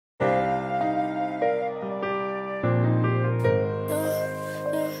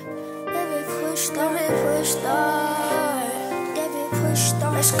Let's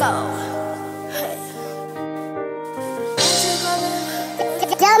go.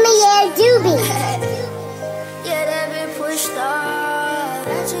 Tell me, yeah, doobie. Yeah, that been pushed on.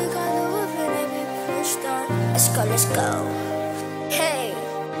 I just got the whip and that been pushed on. Let's go. Hey.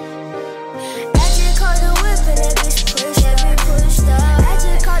 I just caught the whip and that been pushed on. I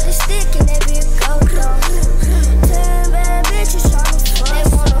just caught the stick and that been go on. 10 bad bitches tryna fuck. They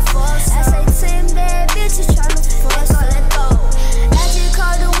wanna fuck. I say 10 bad bitches tryna fuck. So let go. I just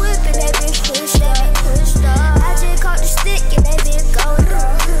caught the whip and that been pushed on. I just caught the stick and that been go on.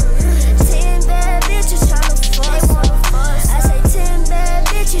 10 bad bitches tryna fuck. They wanna fuck. I say 10 bad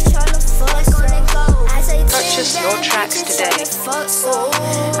bitches tryna fuck. So let go. I say 10 Purchase your tracks today.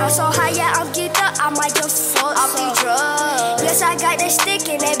 I'm so high, yeah, I'm geeked up, I might just fuck. I'll be drugged. Yes, I got that stick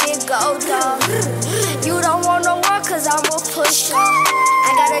and that big gold dog. You don't want no more, cause I'm a pusher.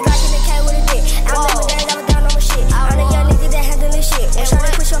 I got a Glock in the cat with a dick. I'm never down, down on my shit. I'm the young nigga that handling shit. When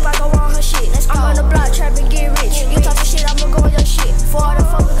Shawty push up, I go on her shit. I'm on the block, trapping, get rich. You talking shit, I'ma go on your shit. 4 out of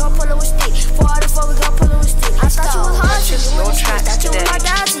 4, we gon' pull it with stick. 4 out of 4, we gon' pull it with stick. I thought you was hard, you in the street. Thought you was my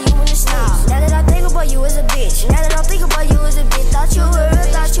dog, so you in the sneeze. Now that I think about you as a bitch. Now that I think about you as a bitch. Thought you were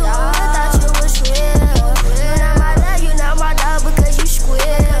real, thought you was real. You not my dog, you not my dog because you squeal.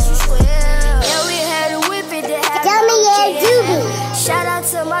 Yeah, we had a whip it that had Tell me, yeah, doobie. Shout out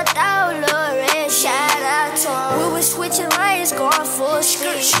to my dog, Lil Red. Shout out to him. We was switching lanes, going full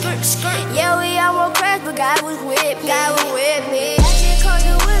skirt. Yeah, we almost crashed, but God was with me. I just caught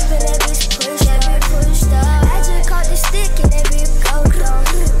the whip and that bitch pushed up. I just caught the stick and that bitch go on.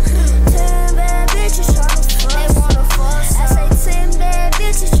 10 bad bitches tryna fuck. They wanna fuck. I say 10 bad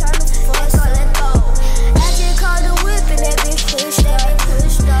bitches tryna fuck. So let go. I just caught the whip and that bitch pushed up.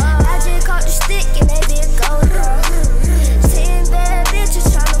 I just caught the stick and that bitch go on. 10 bad bitches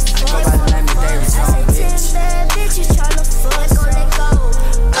tryna fuck. I say 10 bad bitches tryna fuck. So let go.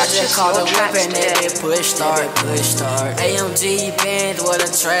 I just caught the whip and that push start. AMG Benz with a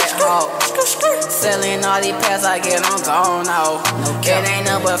track hawk. Selling all these packs, I get them gone out. It ain't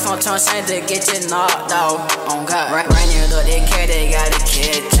nothing but from Chongqing to get you knocked out. On God, right here, look, they cat, they gotta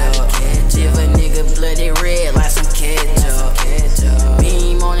catch up. Give a nigga bloody red like some ketchup.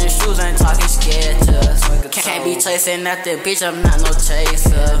 Beam on his shoes, ain't talking sketches. Can't be chasing after bitch, I'm not no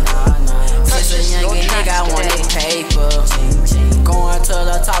chaser. Since a young nigga, I want that paper. Going to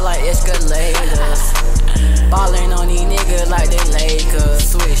the top like escalators. Ballin' on these niggas like they Lakers.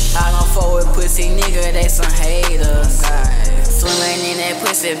 Swish. I don't fuck with pussy nigga, they some haters. Swimming in that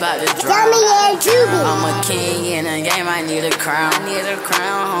pussy about to drown. Tell me, yeah, doobie. I'm a king in the game, I need a crown.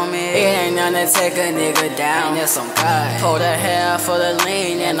 Homie. It ain't nothing to take a nigga down. That's some God. Pour the half for the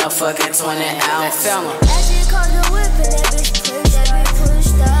lean and a fucking 20 ounce. Film I just caught the whip and that bitch pushed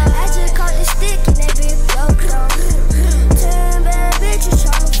up. I just caught the stick and that bitch go on. 10 bad bitches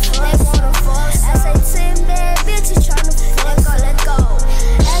tryna fuck. They wanna fuck. I say 10 bad bitches tryna fuck. Let go.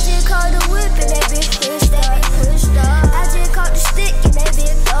 I just caught the whip and that bitch pushed up. I just caught the stick and that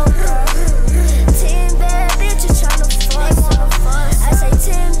bitch go on. 10 bad bitches tryna fuck. They wanna fuck. I say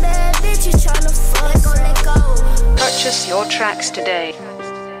 10 bad bitches tryna fuck. Let go. Purchase your tracks today.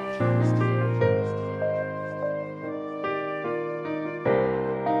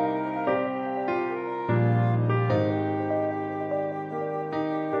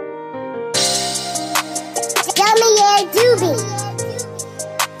 Tell me, yeah, doobie.